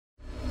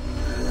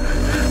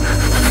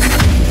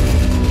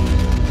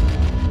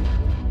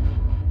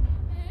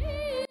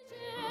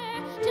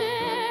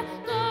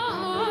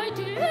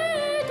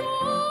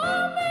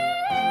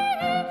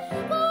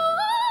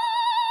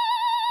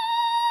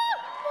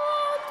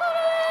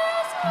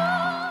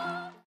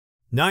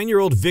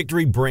9-year-old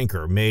Victory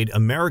Brinker made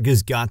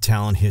America's Got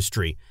Talent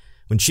history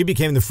when she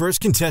became the first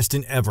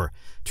contestant ever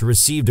to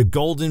receive a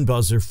golden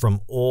buzzer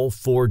from all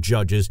 4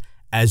 judges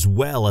as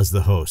well as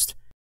the host.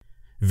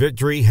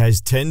 Victory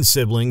has 10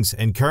 siblings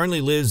and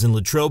currently lives in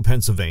Latrobe,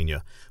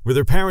 Pennsylvania, with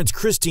her parents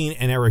Christine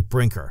and Eric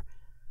Brinker.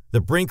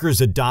 The Brinkers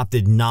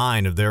adopted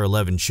 9 of their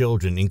 11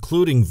 children,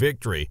 including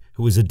Victory,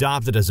 who was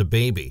adopted as a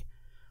baby.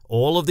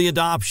 All of the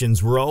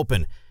adoptions were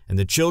open, and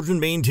the children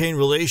maintained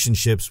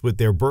relationships with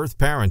their birth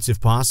parents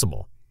if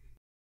possible.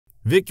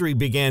 Victory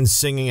began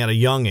singing at a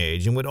young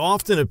age and would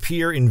often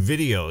appear in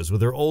videos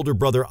with her older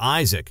brother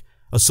Isaac,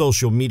 a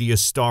social media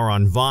star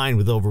on Vine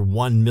with over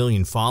 1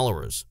 million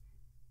followers.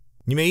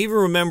 You may even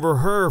remember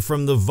her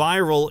from the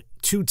viral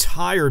Too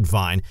Tired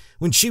Vine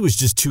when she was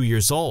just 2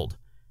 years old.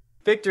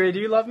 Victory, do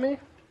you love me?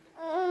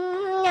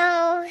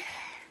 No.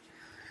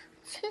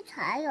 Too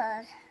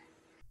tired.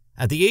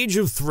 At the age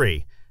of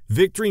 3,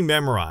 Victory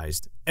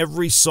memorized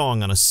every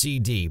song on a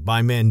CD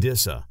by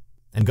Mandisa,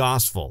 and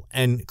gospel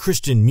and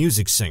Christian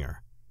music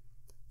singer.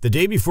 The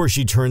day before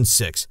she turned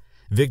 6,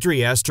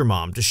 Victory asked her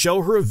mom to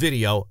show her a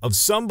video of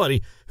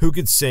somebody who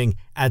could sing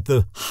at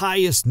the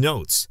highest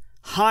notes,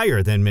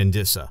 higher than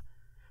Mandisa.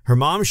 Her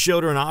mom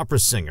showed her an opera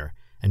singer,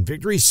 and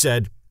Victory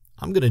said,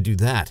 "I'm going to do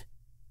that.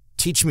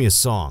 Teach me a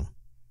song."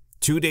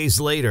 2 days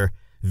later,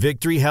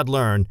 Victory had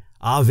learned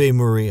Ave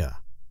Maria.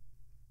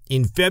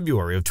 In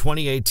February of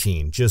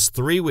 2018, just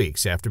 3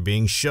 weeks after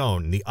being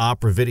shown in the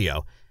opera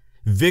video,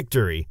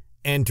 Victory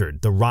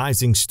entered the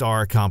Rising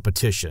Star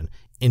competition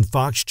in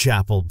Fox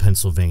Chapel,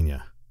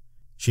 Pennsylvania.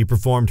 She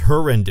performed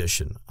her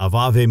rendition of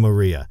Ave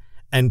Maria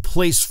and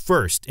placed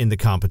first in the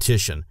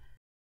competition.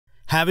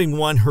 Having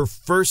won her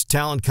first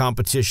talent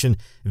competition,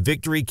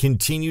 Victory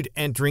continued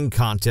entering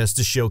contests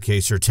to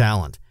showcase her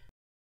talent.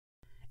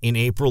 In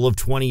April of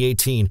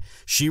 2018,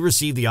 she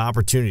received the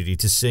opportunity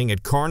to sing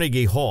at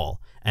Carnegie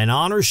Hall, an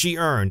honor she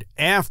earned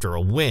after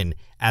a win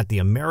at the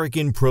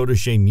American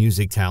Protégé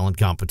Music Talent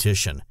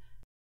Competition.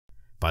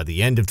 By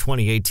the end of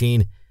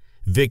 2018,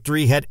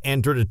 Victory had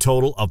entered a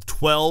total of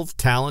 12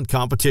 talent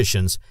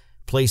competitions,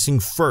 placing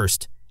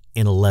first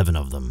in 11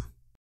 of them.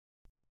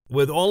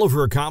 With all of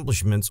her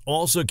accomplishments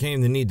also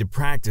came the need to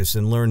practice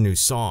and learn new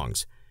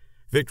songs.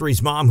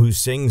 Victory's mom, who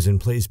sings and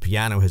plays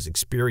piano, has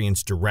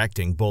experience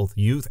directing both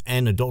youth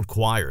and adult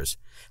choirs,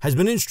 has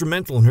been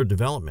instrumental in her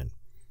development.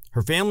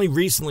 Her family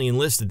recently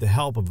enlisted the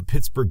help of a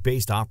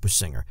Pittsburgh-based opera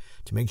singer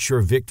to make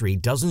sure Victory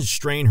doesn't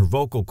strain her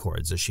vocal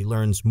cords as she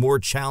learns more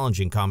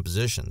challenging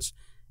compositions.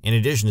 In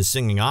addition to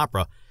singing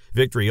opera,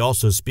 Victory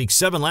also speaks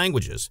 7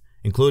 languages,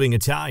 including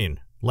Italian,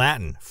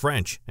 Latin,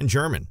 French, and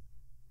German.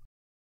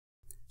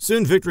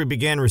 Soon, Victory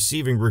began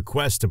receiving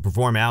requests to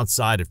perform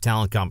outside of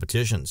talent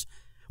competitions.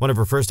 One of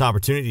her first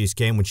opportunities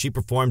came when she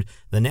performed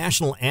the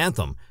national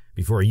anthem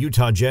before a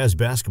Utah Jazz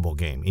basketball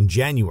game in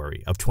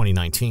January of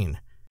 2019.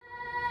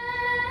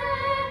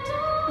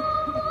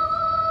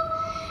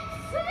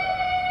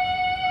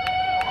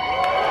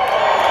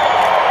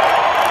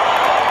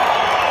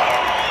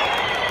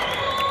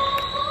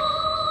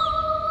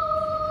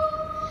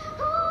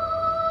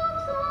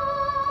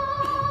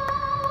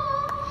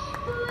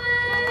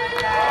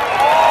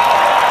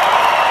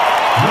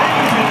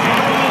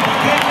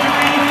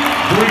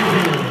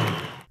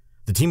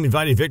 The team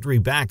invited Victory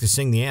back to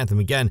sing the anthem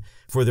again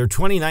for their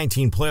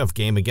 2019 playoff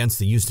game against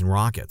the Houston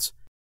Rockets.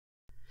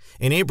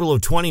 In April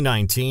of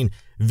 2019,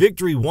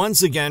 Victory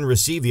once again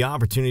received the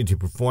opportunity to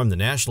perform the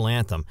national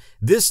anthem,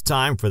 this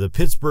time for the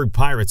Pittsburgh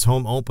Pirates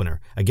home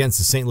opener against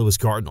the St. Louis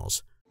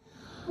Cardinals.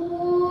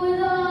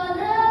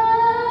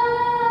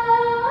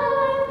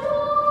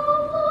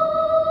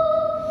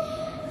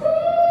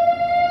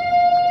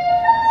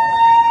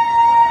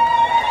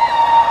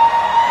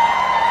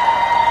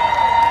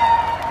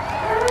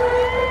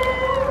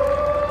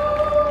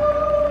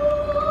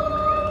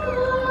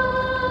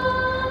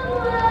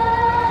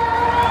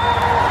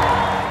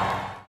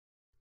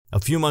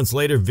 A few months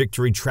later,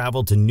 Victory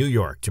traveled to New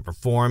York to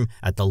perform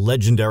at the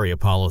legendary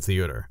Apollo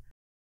Theater.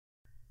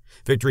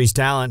 Victory's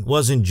talent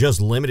wasn't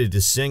just limited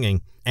to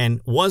singing,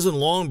 and wasn't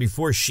long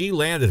before she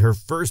landed her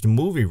first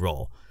movie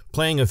role,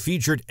 playing a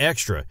featured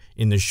extra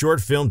in the short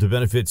film to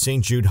benefit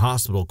St. Jude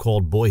Hospital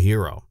called Boy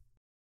Hero.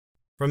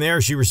 From there,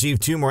 she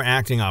received 2 more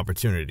acting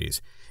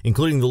opportunities,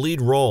 including the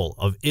lead role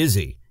of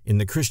Izzy in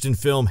the Christian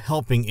film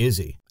Helping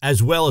Izzy,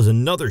 as well as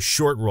another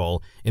short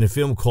role in a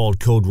film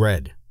called Code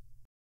Red.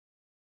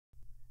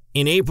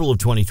 In April of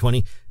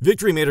 2020,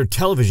 Victory made her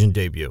television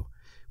debut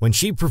when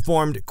she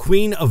performed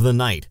Queen of the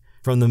Night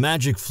from the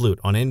Magic Flute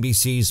on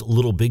NBC's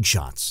Little Big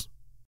Shots.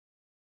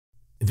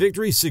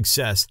 Victory's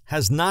success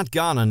has not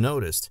gone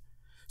unnoticed.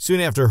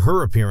 Soon after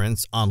her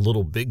appearance on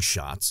Little Big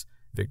Shots,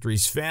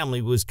 Victory's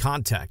family was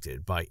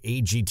contacted by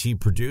AGT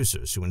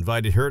producers who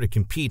invited her to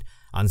compete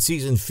on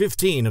season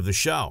 15 of the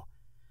show.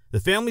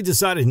 The family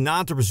decided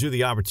not to pursue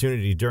the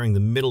opportunity during the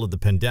middle of the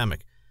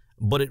pandemic,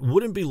 but it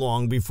wouldn't be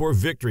long before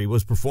Victory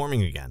was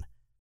performing again.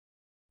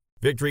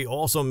 Victory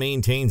also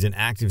maintains an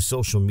active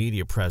social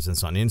media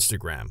presence on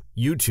Instagram,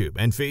 YouTube,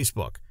 and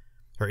Facebook.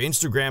 Her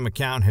Instagram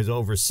account has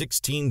over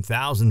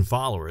 16,000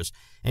 followers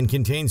and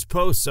contains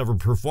posts of her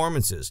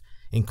performances,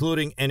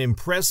 including an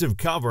impressive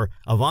cover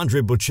of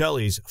Andre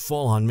Bocelli's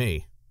Fall on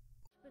Me.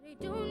 But I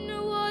don't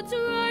know what's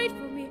right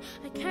for me.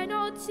 I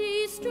cannot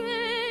see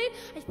straight.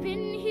 I've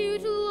been here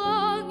too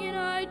long and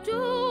I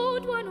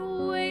don't want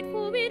to wait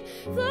for it.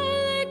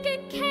 Fly like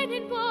a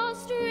cannonball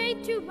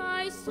straight to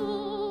my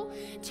soul.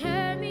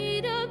 Tear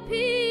me to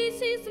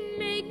pieces and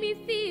make me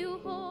feel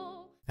whole.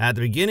 At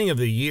the beginning of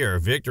the year,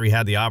 Victory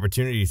had the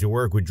opportunity to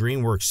work with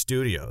DreamWorks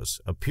Studios,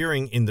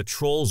 appearing in the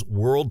Trolls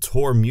World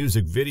Tour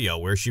music video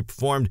where she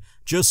performed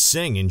Just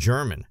Sing in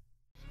German.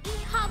 Ich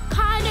hab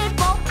keinen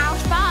Bock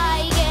auf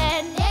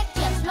Schweigen. Leg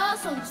jetzt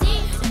los und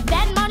sing.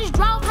 Wenn man nicht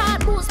drauf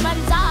hat, muss man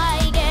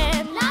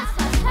zeigen. Lass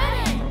das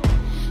hören.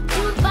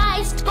 Du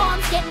weißt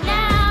ganz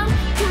genau,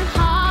 du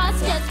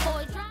hast es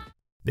voll drauf.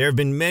 There have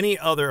been many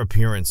other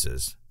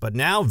appearances, but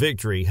now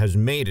Victory has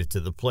made it to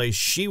the place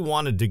she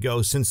wanted to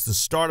go since the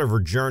start of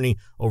her journey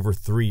over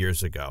 3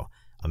 years ago,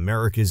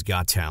 America's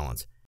Got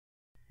Talent.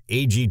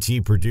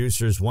 AGT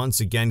producers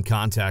once again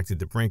contacted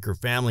the Brinker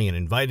family and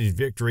invited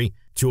Victory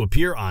to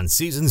appear on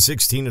season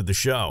 16 of the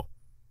show.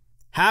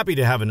 Happy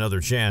to have another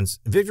chance,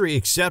 Victory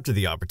accepted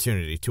the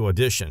opportunity to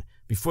audition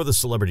before the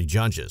celebrity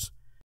judges.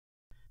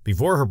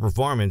 Before her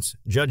performance,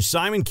 Judge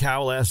Simon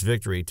Cowell asked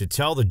Victory to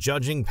tell the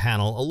judging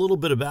panel a little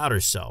bit about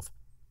herself.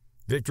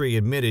 Victory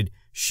admitted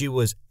she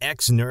was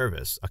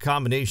nervous, a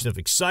combination of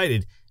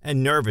excited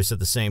and nervous at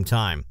the same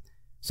time.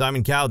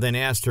 Simon Cowell then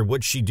asked her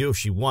what she'd do if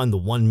she won the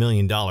 $1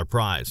 million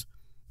prize.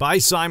 Buy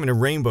Simon a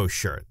rainbow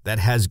shirt that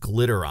has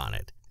glitter on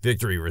it,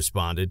 Victory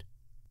responded.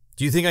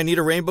 Do you think I need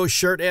a rainbow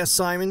shirt? Asked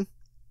Simon.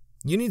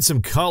 You need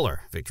some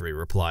color, Victory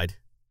replied.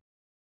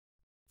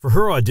 For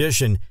her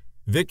audition,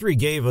 Victory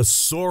gave a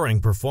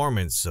soaring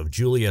performance of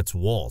Juliet's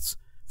Waltz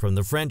from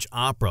the French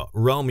opera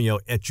Romeo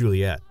et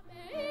Juliet.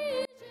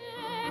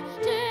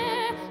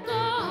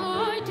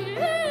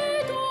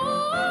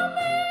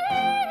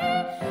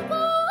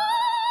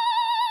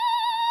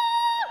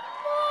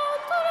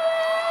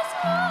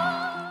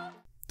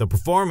 The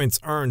performance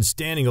earned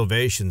standing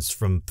ovations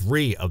from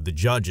 3 of the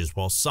judges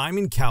while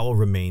Simon Cowell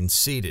remained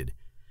seated.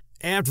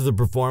 After the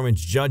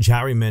performance, Judge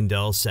Harry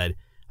Mandel said,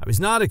 "I was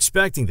not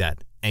expecting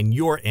that, and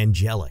you're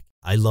angelic.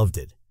 I loved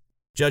it."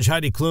 Judge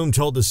Heidi Klum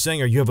told the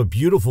singer, "You have a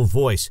beautiful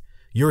voice.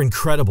 You're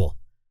incredible."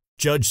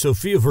 Judge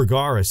Sofia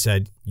Vergara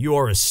said, "You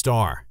are a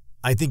star.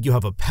 I think you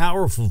have a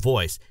powerful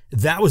voice.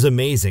 That was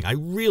amazing. I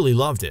really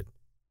loved it."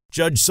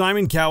 Judge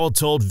Simon Cowell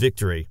told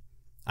Victory,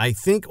 "I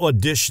think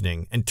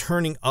auditioning and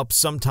turning up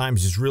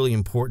sometimes is really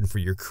important for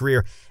your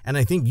career, and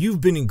I think you've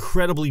been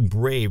incredibly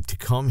brave to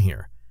come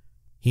here."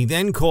 He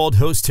then called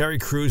host Terry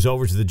Crews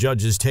over to the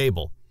judges'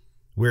 table,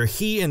 where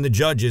he and the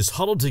judges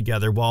huddled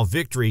together while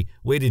Victory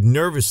waited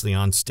nervously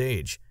on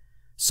stage.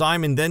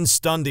 Simon then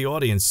stunned the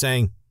audience,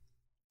 saying,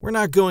 "We're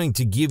not going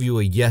to give you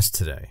a yes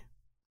today."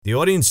 The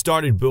audience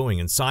started booing,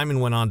 and Simon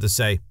went on to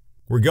say,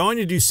 "We're going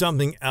to do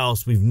something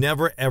else we've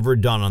never ever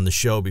done on the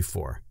show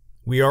before.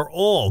 We are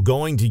all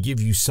going to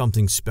give you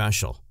something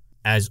special,"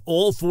 as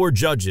all 4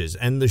 judges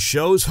and the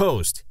show's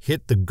host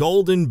hit the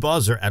golden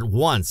buzzer at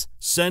once,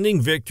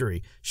 sending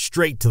Victory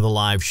straight to the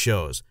live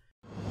shows.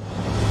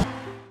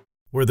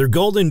 With their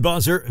golden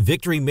buzzer,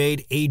 Victory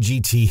made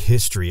AGT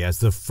history as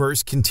the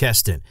first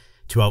contestant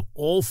to have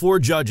all 4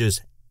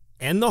 judges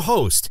and the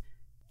host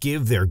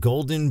give their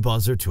golden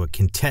buzzer to a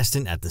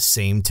contestant at the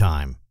same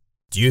time.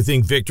 Do you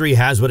think Victory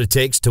has what it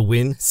takes to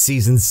win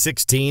season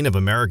 16 of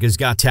America's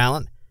Got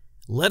Talent?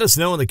 Let us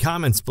know in the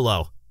comments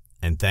below,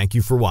 and thank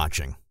you for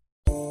watching.